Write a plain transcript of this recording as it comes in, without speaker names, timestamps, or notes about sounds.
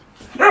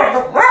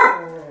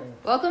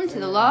Welcome to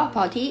the La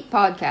Petite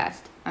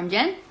Podcast. I'm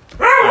Jen.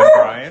 I'm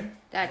Brian.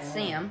 That's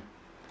Sam.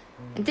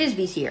 And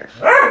Thisby's here.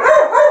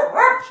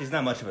 She's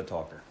not much of a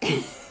talker.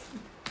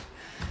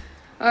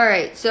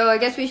 Alright, so I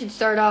guess we should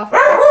start off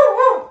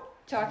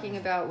talking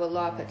about what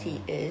La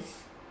Petite is.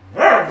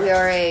 We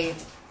are a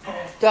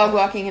dog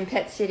walking and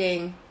pet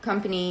sitting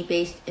company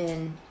based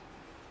in...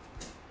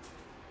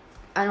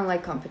 I don't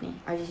like company.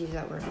 I just use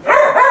that word.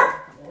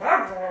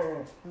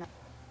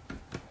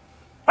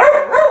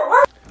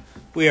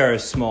 We are a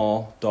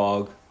small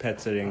dog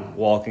pet sitting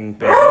walking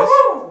business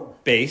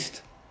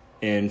based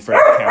in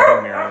Frederick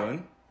County,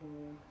 Maryland.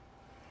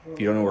 If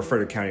you don't know where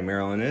Frederick County,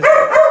 Maryland is,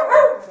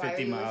 it's 50 Why are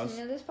you miles.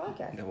 listening to this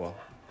podcast? Yeah, well,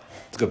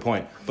 it's a good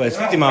point. But it's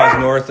 50 miles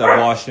north of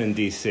Washington,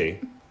 D.C.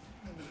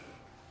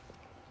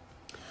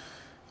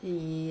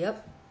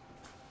 Yep.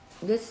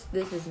 This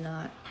is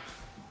not.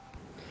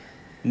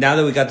 Now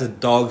that we got the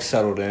dog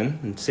settled in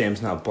and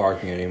Sam's not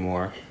barking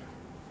anymore,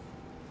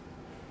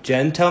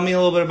 Jen, tell me a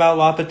little bit about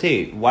La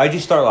Petite. Why'd you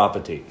start La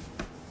Petite?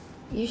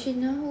 You should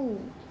know.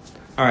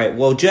 All right.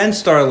 Well, Jen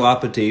started La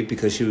Petite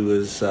because she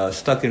was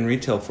stuck in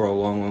retail for a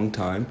long, long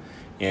time,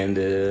 and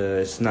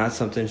it's not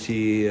something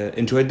she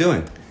enjoyed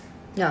doing.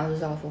 No, it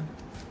was awful.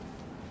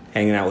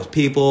 Hanging out with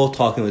people,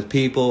 talking with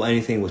people,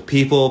 anything with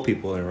people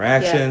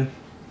interaction.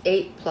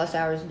 Yeah. 8+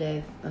 hours a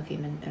day of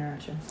human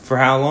interaction. For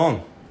how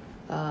long?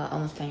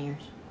 Almost 10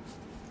 years.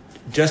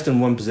 Just in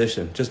one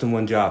position, just in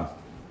one job.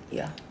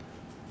 Yeah.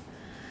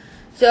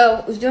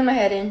 So, I was doing my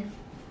head in.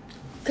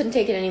 Couldn't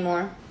take it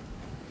anymore.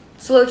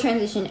 Slow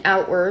transition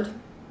outward.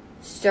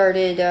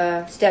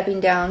 Started stepping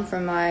down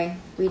from my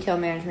retail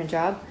management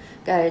job.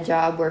 Got a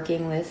job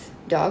working with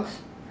dogs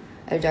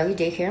at a doggy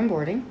daycare and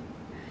boarding.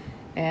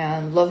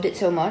 And loved it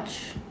so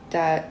much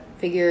that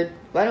figured,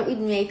 why don't we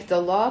make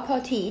the La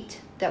Petite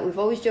that we've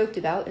always joked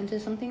about into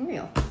something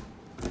real?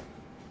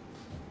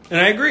 And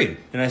I agreed.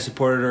 And I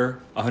supported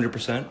her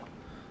 100%.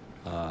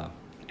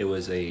 It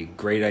was a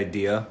great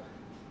idea.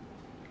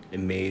 It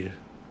made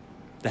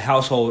the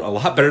household a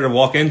lot better to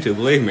walk into,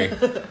 believe me.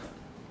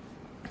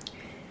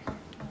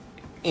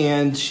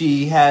 And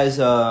she has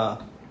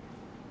a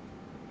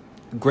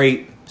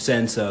great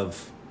sense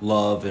of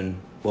love and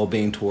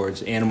well-being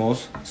towards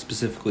animals,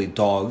 specifically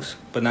dogs,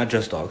 but not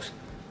just dogs.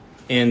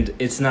 And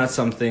it's not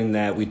something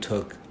that we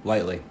took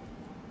lightly.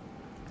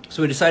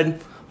 So we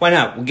decided, why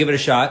not? We'll give it a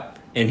shot,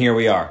 and here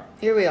we are.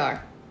 Here we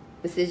are,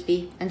 with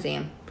Thisby and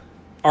Sam.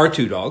 Our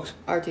two dogs.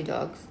 Our two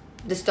dogs.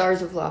 The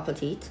stars of La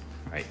Petite.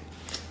 Right.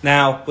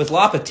 Now, with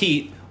La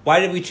Petite, why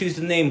did we choose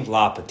the name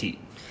La Petite?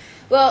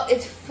 Well,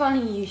 it's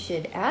funny you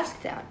should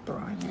ask that,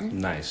 Brian.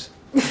 Nice.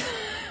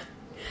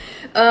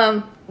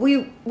 When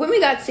we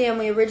got Sam,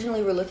 we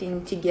originally were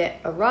looking to get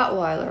a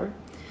Rottweiler.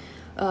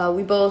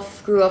 We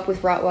both grew up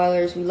with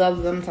Rottweilers. We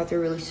loved them, thought they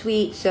were really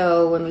sweet.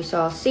 So when we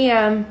saw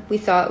Sam, we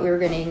thought we were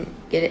going to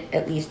get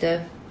at least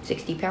a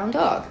 60-pound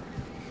dog.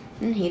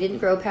 And he didn't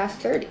grow past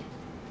 30.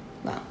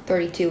 Well,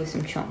 32 with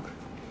some chunk.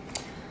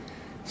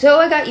 So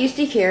I got used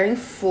to caring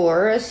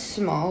for a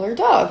smaller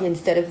dog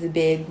instead of the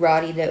big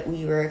Rottie that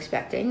we were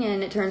expecting.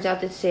 And it turns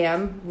out that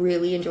Sam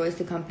really enjoys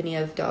the company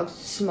of dogs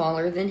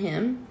smaller than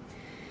him.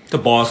 To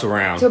boss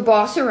around. To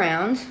boss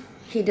around.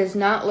 He does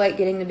not like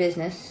getting the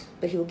business,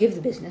 but he will give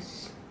the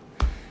business.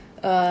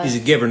 He's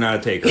a giver, not a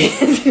taker.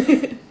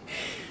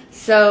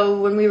 So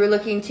when we were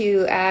looking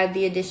to add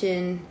the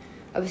addition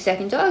of a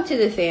second dog to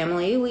the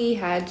family, we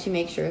had to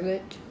make sure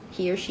that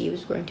he or she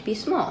was going to be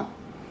small.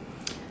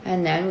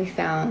 And then we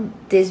found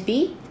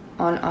Thisby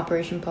on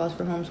Operation Pause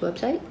for Home's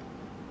website.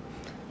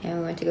 And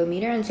we went to go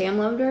meet her, and Sam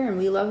loved her, and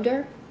we loved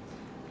her.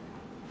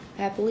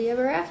 Happily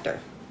ever after.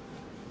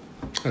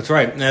 That's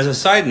right. And as a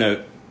side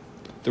note,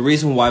 the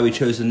reason why we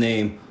chose the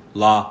name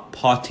La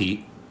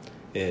Petite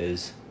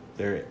is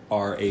there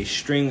are a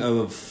string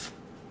of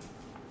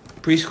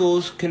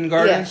preschools,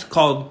 kindergartens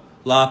called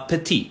La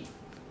Petite,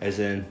 as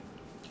in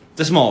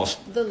the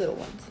smallest. The little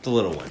ones. The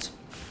little ones.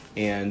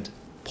 And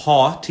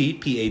Pawtite,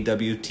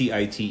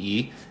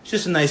 Pawtite, it's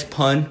just a nice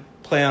pun,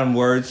 play on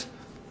words.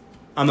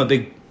 I'm a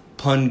big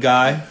pun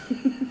guy.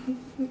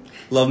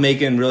 Love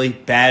making really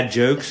bad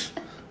jokes.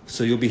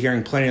 So you'll be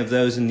hearing plenty of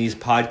those in these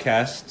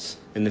podcasts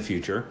in the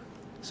future.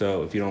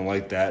 So if you don't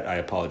like that, I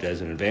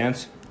apologize in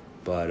advance.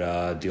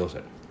 But deal with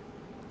it.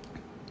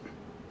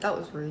 That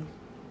was rude.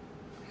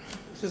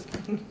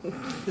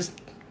 Just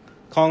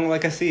calling it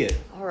like I see it.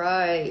 All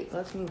right,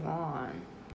 let's move on.